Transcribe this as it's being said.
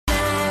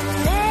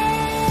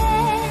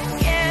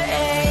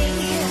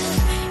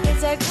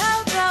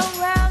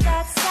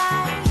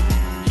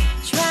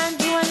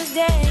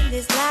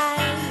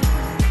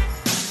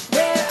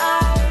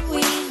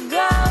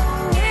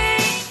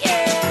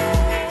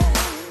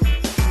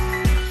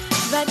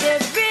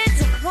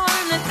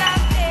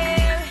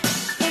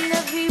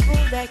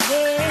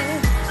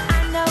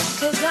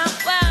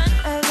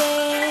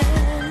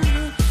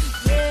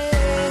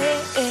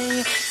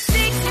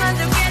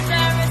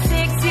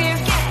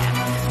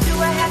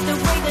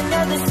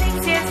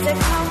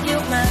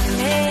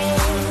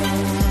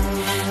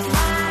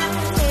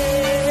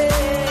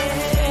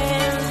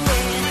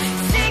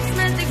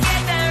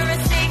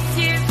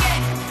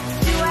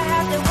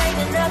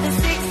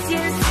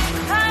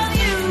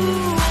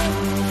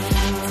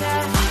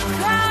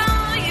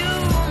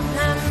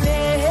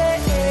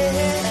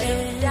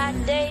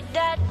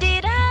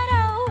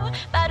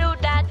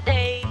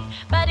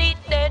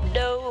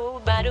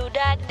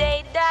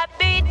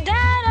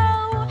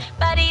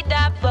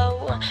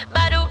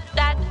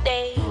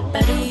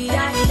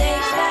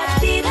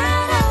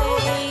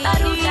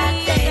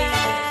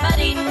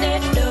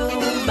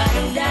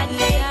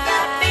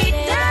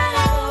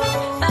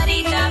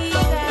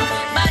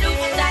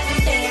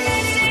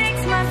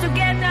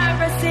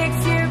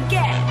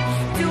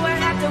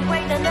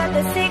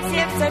after 6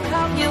 years I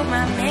call you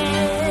my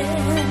man.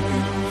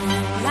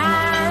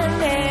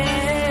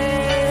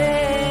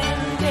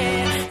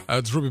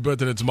 It's Ruby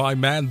Burton, it's my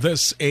man.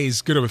 This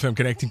is Good Hope FM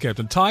Connecting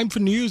Captain. Time for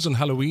news on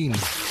Halloween.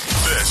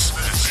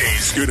 This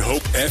is Good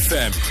Hope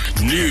FM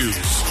News.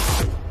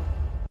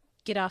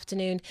 Good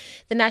afternoon.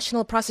 The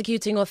National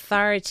Prosecuting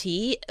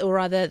Authority, or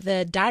rather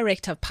the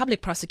Director of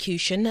Public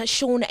Prosecution,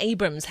 Shaun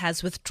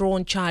has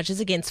withdrawn charges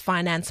against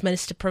Finance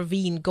Minister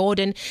Pravin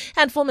Gordhan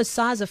and former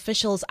SARS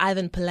officials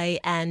Pillay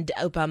and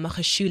Oupa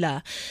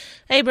Magashula.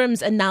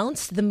 Abrams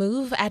announced the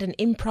move at an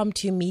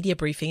impromptu media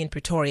briefing in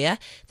Pretoria.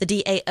 The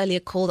DA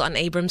earlier called on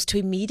Abrams to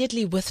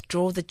immediately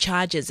withdraw the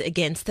charges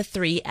against the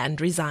three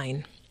and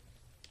resign.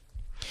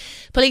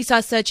 Police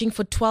are searching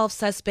for 12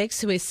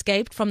 suspects who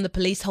escaped from the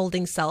police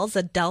holding cells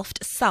at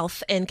Delft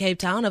South in Cape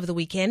Town over the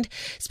weekend.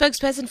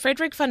 Spokesperson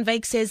Frederick van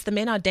Wyk says the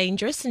men are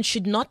dangerous and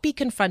should not be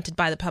confronted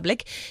by the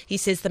public. He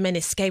says the men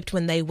escaped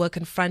when they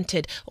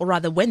confronted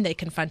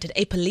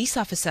a police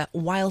officer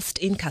whilst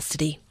in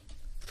custody.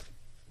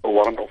 A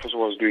warrant officer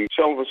was doing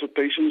cell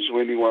visitations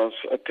when he was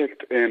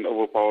attacked and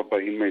overpowered by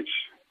inmates.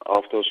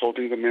 After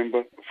assaulting the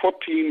member,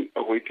 14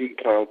 awaiting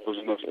trial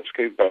prisoners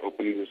escaped by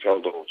opening the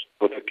cell doors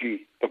with a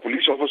key. The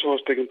police officer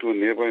was taken to a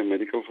nearby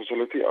medical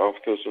facility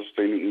after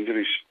sustaining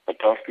injuries. A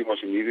task team was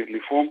immediately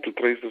formed to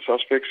trace the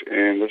suspects,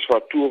 and thus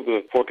far 2 of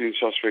the 14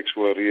 suspects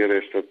were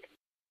rearrested.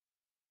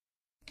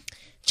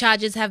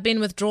 Charges have been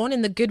withdrawn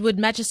in the Goodwood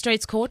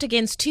Magistrates Court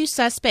against 2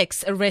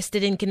 suspects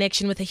arrested in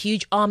connection with a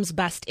huge arms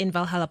bust in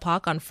Valhalla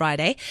Park on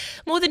Friday.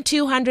 More than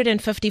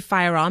 250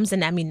 firearms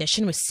and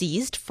ammunition were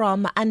seized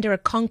from under a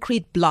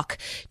concrete block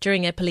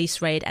during a police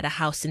raid at a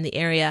house in the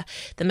area.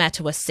 The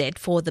matter was set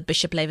for the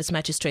Bishop Lavis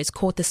Magistrates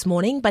Court this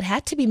morning, but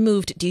had to be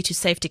moved due to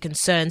safety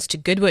concerns to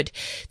Goodwood.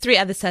 3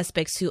 other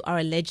suspects who are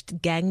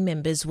alleged gang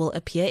members will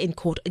appear in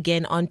court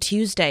again on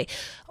Tuesday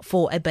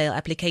for a bail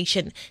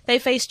application. They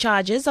face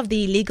charges of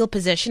the illegal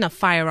possession of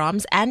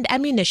firearms and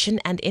ammunition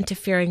and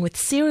interfering with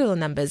serial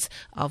numbers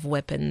of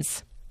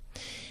weapons.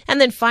 And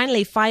then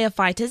finally,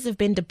 firefighters have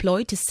been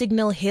deployed to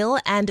Signal Hill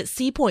and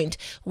Sea Point,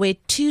 where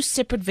 2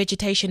 separate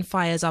vegetation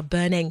fires are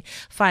burning.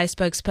 Fire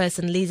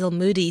spokesperson Liesl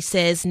Moody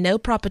says no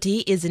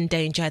property is in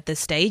danger at this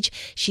stage.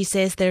 She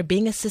says they're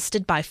being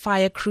assisted by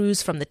fire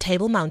crews from the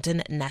Table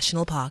Mountain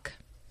National Park.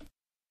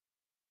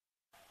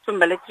 From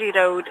Military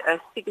Road,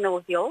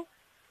 Signal Hill,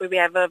 where we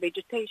have a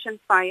vegetation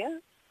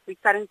fire. We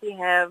currently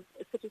have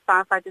city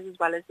firefighters as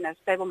well as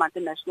Table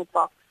Mountain National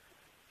Park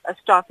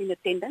staff in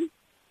attendance.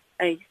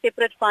 A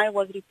separate fire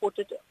was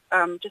reported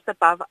just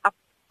above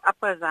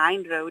Upper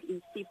Rhine Road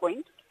in Sea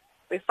Point,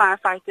 where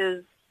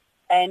firefighters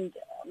and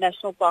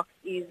National Park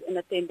is in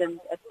attendance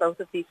at both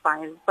of these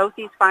fires. Both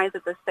these fires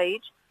at this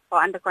stage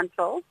are under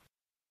control.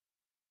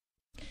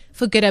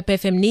 For Good Hope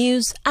FM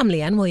News, I'm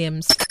Leanne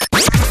Williams.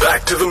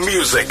 Back to the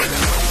music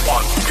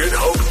on Good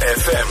Hope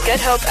FM.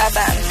 Good Hope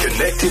FM.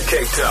 Connecting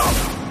Cape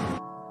Town.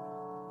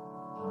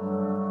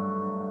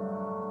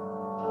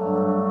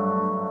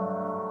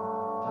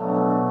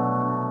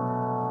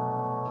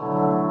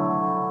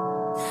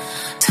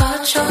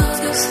 Touch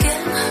of your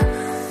skin,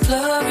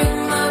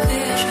 blurring my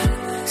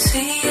vision,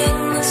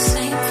 seeing the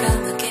same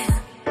film again.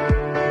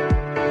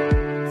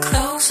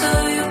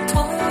 Closer you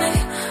pull me,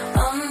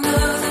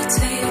 under the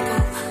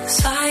table,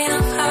 sign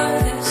of how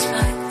this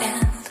might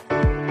end.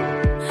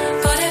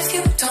 But if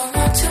you don't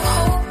want to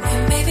hold me,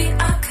 maybe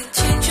I could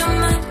change your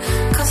mind,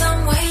 'cause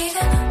I'm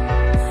waiting,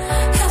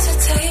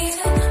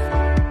 hesitating,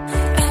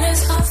 and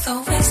there's other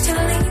ways to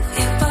leave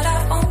here, but I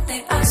only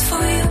ask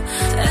for you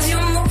as you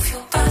move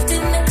your body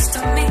next to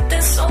me.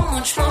 There's so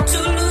much more to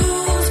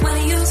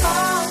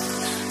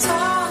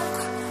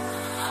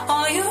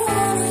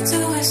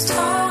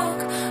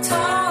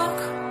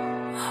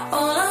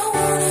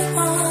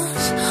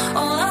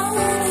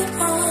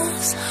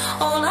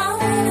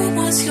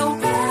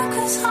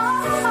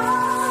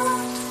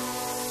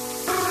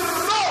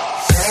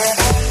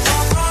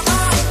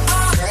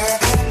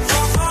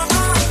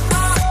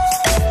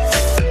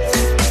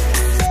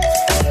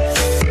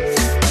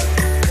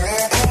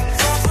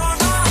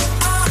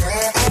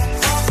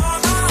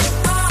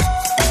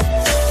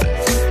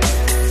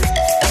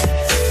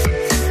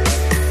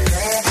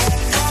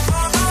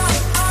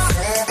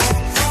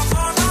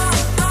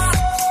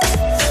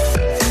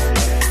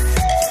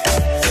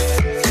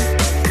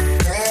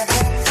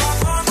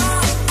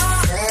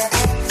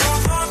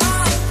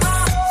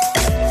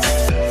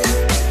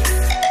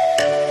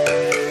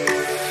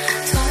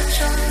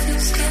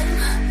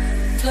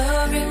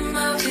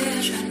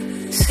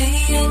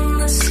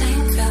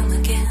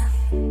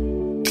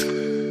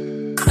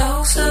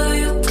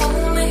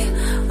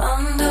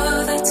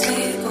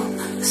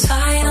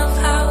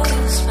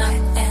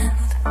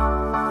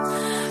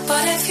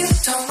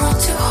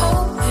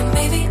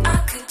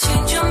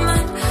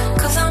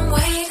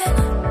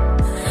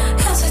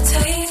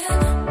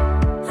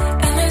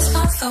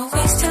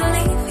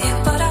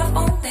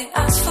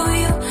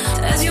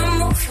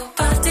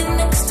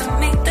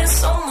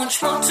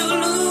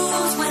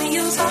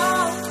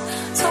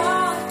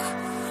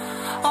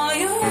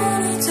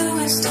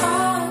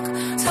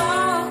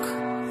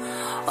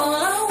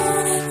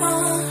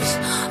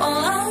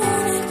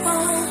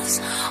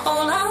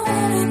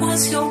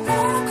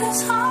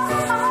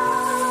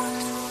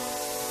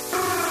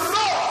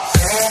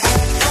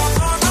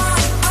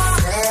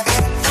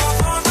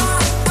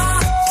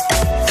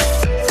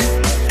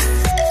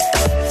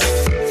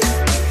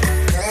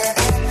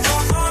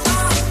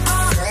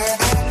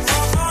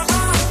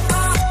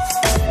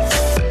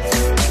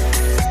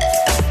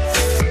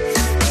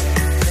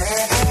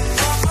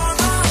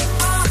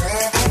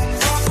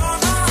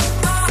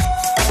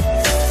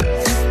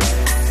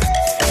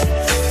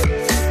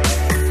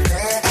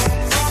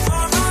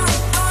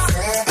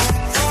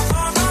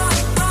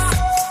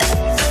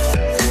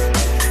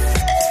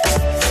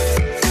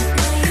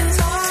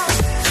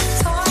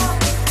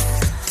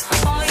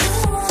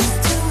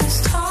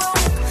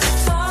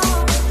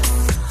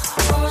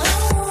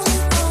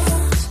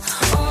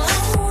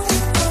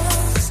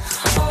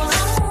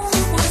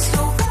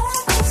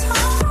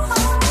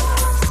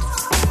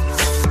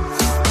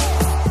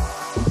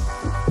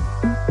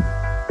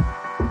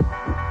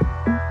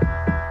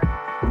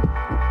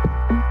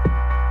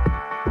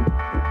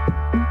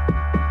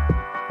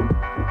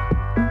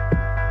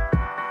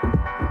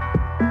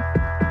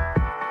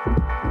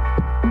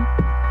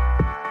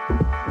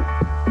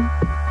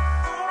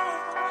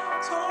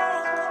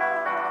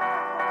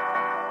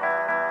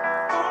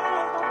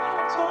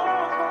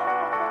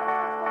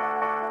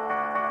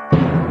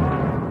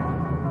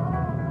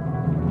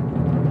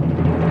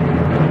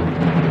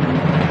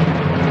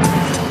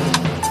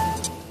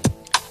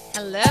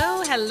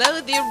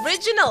hello. The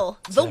original,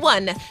 the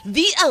one,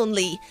 the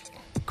only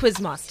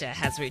Quizmaster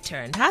has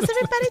returned. How's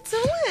everybody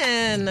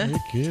doing? Very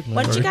good, man.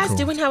 What did you Very guys cool.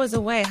 do when I was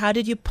away? How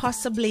did you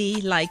possibly,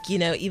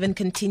 even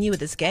continue with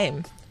this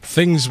game?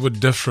 Things were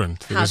different.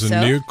 There How was a so?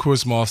 new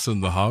quizmaster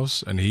in the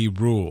house, and he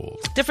ruled.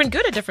 Different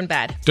good or different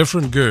bad?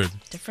 Different good.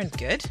 Different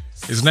good.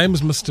 His name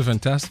is Mr.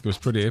 Fantastic. It was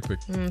pretty epic.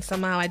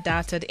 Somehow I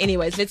doubted.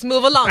 Anyways, let's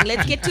move along.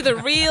 Let's get to the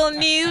real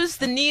news.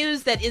 The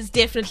news that is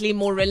definitely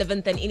more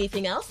relevant than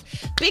anything else.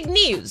 Big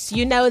news.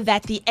 You know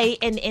that the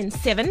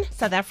ANN7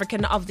 South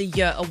African of the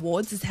Year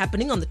Awards is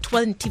happening on the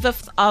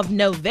 25th of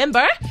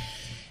November.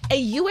 A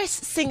US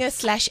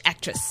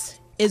singer/actress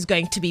is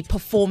going to be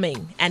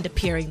performing and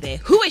appearing there.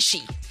 Who is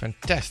she?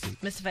 Fantastic.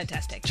 Mr.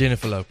 Fantastic.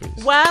 Jennifer Lopez.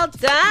 Well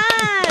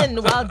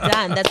done. Well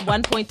done. That's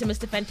 1 point to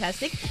Mr.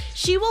 Fantastic.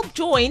 She will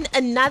join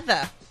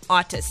another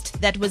artist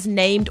that was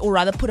named, or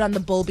rather put on the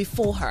bill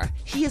before her.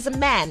 He is a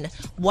man.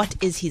 What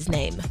is his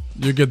name?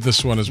 You get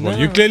this one as well.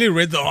 You clearly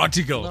read the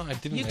article. No, I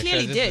didn't. You actually.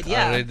 clearly I did,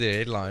 yeah. I read the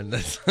headline.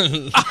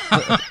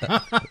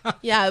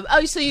 Yeah.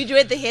 Oh, so you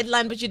read the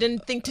headline, but you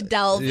didn't think to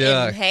delve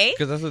in, hey?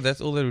 Because that's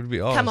all that would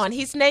be asked. Come on.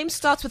 His name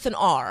starts with an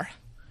R.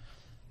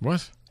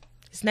 What?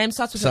 His name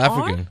starts with South an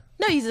African. R?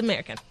 No, he's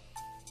American.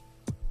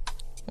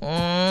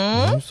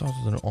 Who starts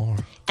with an R?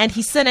 And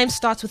his surname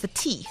starts with a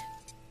T.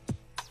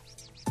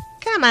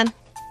 Come on.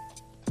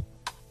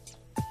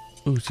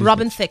 Ooh, she's-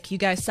 Robin Thicke, you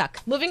guys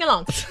suck. Moving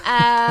along.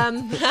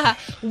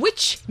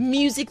 Which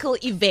musical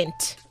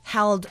event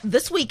held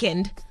this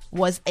weekend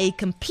was a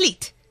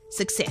complete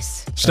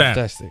success? Stan.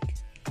 Fantastic.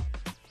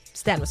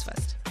 Stan was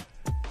first.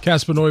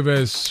 Casper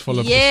Neuves, full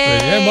up Yay! the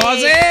stadium.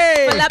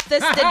 Mozzie! Fill up the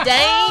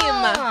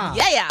stadium.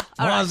 Yeah.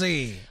 All right.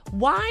 Mozzie!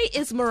 Why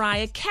is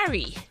Mariah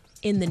Carey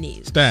in the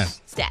news? Stan.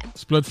 Stan.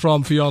 Split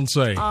from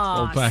fiance. Oh,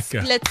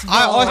 Alpaca. split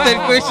I roll. asked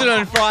that question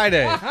on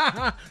Friday.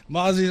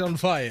 Mozzie's on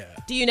fire.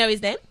 Do you know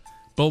his name?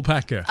 Bull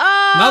Packer.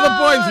 Oh, Another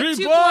point.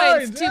 3 2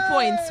 points. 2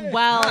 points.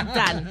 Well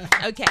done.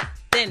 Okay.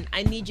 Then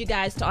I need you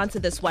guys to answer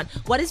this one.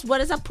 What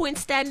is our point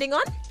standing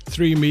on?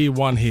 3 me,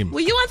 1 him. Were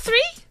you on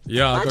 3?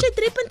 Yeah, Aren't you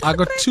 3 punten I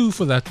got gekry? 2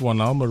 for that one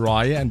now,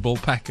 Mariah and Bull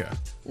Packer.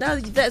 No,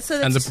 that's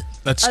And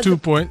that's 2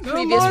 points.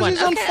 previous one.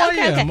 Mozzie's on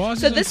fire. Okay.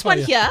 Mozzie's So on this fire.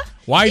 one here.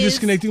 Why are you is-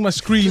 disconnecting my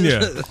screen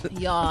here?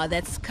 Yeah,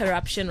 that's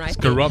corruption right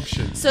there.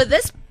 Corruption. So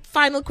this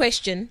final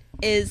question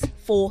is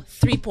for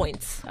 3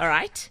 points. All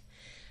right.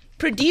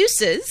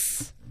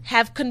 Producers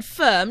have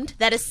confirmed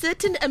that a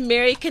certain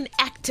American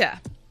actor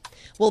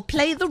will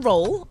play the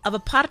role of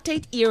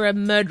apartheid-era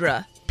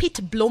murderer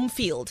Pete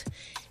Blomfield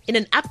in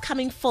an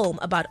upcoming film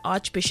about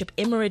Archbishop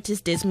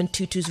Emeritus Desmond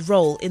Tutu's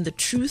role in the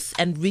Truth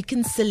and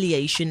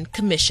Reconciliation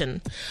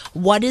Commission.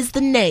 What is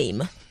the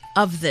name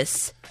of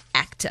this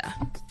actor?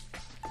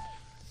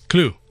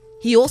 Clue.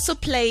 He also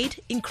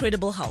played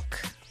Incredible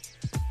Hulk.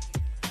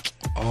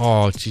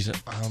 Oh, jeez.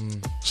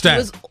 Stan. It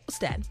was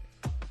Stan.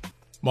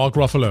 Mark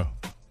Ruffalo.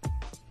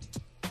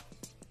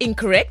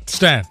 Incorrect.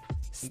 Stan.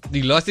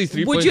 He lost his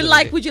 3 Would points. you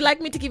already.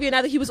 like me to give you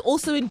another? He was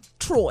also in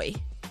Troy.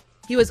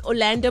 He was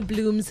Orlando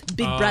Bloom's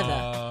big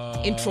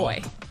brother in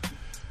Troy.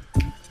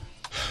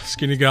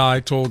 Skinny guy,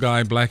 tall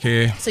guy, black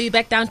hair. So you're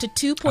back down to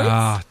 2 points.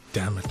 Ah,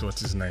 damn it.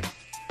 What's his name?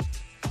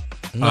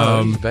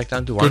 No, he's back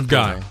down to 1 Good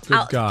guy. point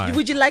Good guy.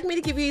 Would you like me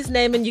to give you his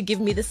name and you give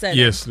me the surname?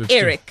 Yes, let's do it.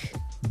 Eric.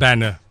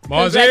 Banner.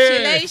 Mozzie!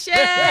 Congratulations!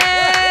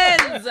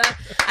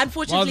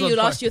 Unfortunately, Mozzie you on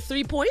lost fire. your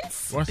 3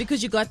 points What?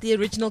 because you got the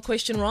original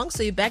question wrong.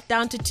 So you're back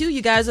down to 2.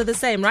 You guys are the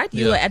same, right?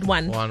 You Yeah. were at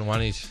 1.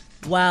 One each.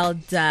 Well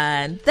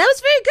done. That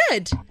was very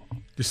good.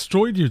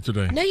 Destroyed you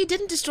today. No, you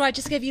didn't destroy. I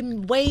just gave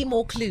you way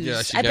more clues.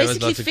 Yeah, she I gave us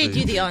basically lots of fed you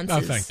clues. the answers.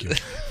 Oh, thank you.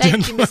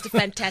 Thank you, Mr.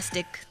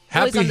 Fantastic.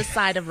 Always Happy- on the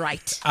side of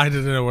right. I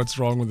don't know what's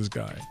wrong with this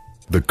guy.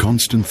 The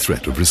constant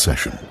threat of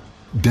recession.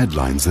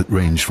 Deadlines that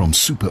range from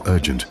super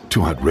urgent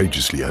to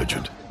outrageously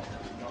urgent.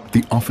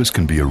 The office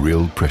can be a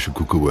real pressure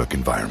cooker work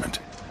environment.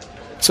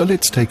 So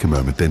let's take a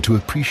moment then to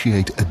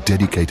appreciate a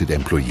dedicated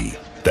employee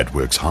that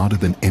works harder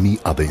than any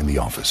other in the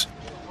office.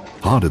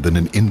 Harder than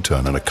an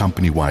intern on a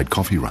company-wide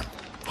coffee run.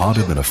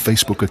 Harder than a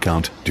Facebook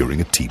account during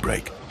a tea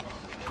break.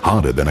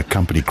 Harder than a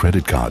company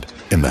credit card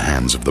in the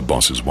hands of the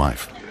boss's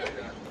wife.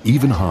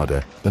 Even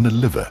harder than a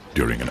liver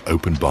during an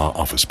open bar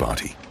office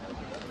party.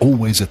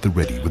 Always at the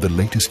ready with the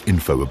latest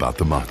info about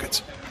the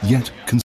markets, yet